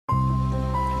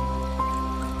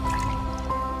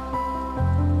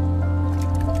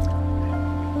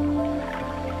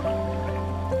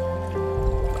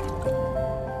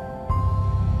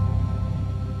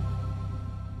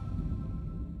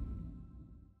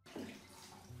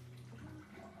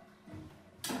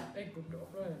ikke putte det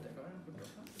op, det gør jeg putte det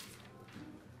op.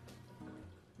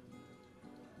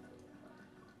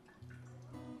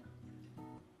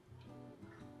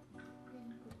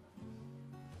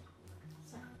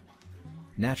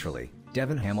 Naturally,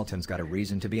 Devon Hamilton's got a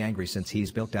reason to be angry since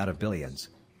he's bilked out of billions.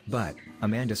 But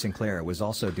Amanda Sinclair was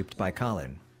also duped by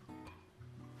Colin.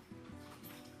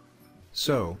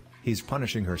 So, he's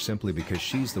punishing her simply because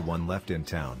she's the one left in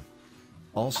town.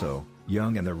 Also,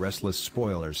 Young and the Restless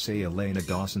spoilers say Elena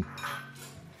Dawson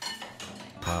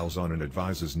piles on and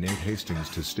advises Nate Hastings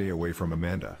to stay away from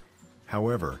Amanda.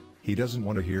 However, he doesn't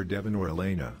want to hear Devon or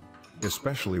Elena,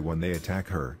 especially when they attack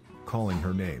her, calling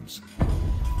her names.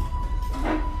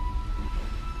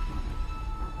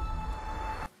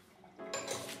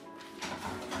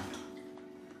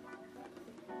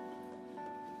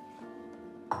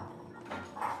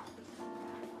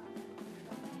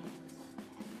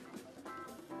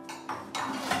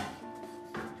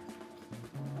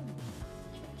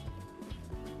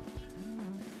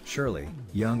 Surely,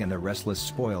 Young and the Restless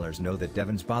spoilers know that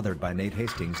Devon's bothered by Nate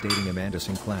Hastings dating Amanda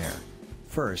Sinclair.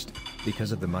 First,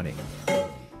 because of the money.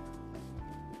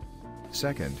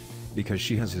 Second, because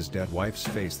she has his dead wife's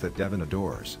face that Devon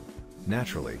adores.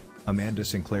 Naturally, Amanda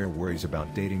Sinclair worries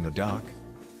about dating the doc.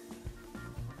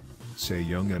 Say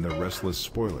Young and the Restless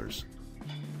spoilers.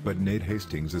 But Nate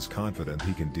Hastings is confident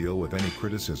he can deal with any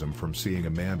criticism from seeing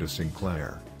Amanda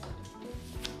Sinclair.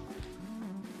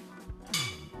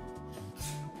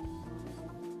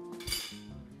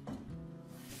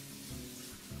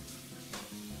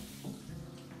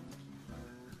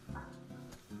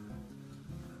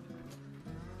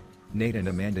 Nate and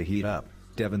Amanda heat up.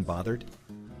 Devon bothered?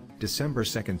 December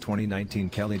 2, 2019.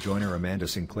 Kelly Joyner, Amanda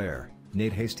Sinclair,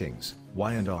 Nate Hastings,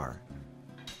 Y&R.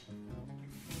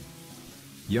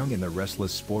 Young and the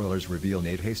Restless spoilers reveal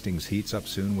Nate Hastings heats up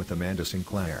soon with Amanda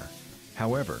Sinclair.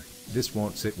 However, this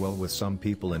won't sit well with some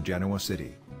people in Genoa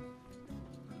City.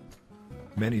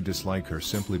 Many dislike her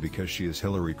simply because she is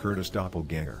Hillary Curtis'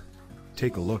 doppelganger.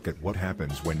 Take a look at what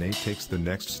happens when Nate takes the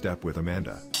next step with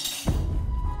Amanda.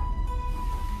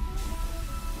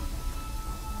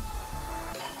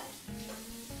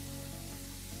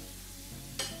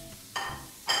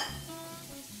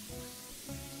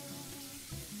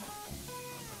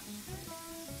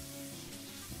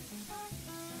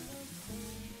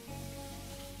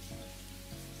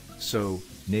 So,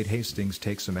 Nate Hastings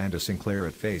takes Amanda Sinclair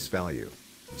at face value.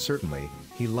 Certainly,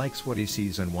 he likes what he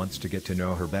sees and wants to get to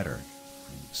know her better.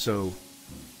 So,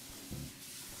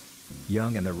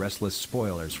 Young and the Restless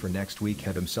spoilers for next week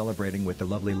have him celebrating with the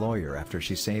lovely lawyer after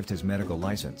she saved his medical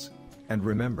license. And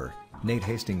remember, Nate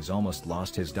Hastings almost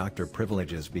lost his doctor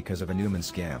privileges because of a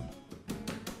Newmans scam.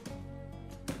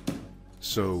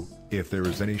 So, if there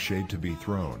is any shade to be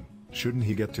thrown, shouldn't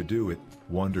he get to do it,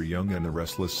 wonder Young and the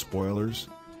Restless spoilers?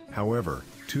 However,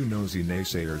 two nosy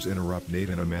naysayers interrupt Nate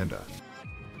and Amanda.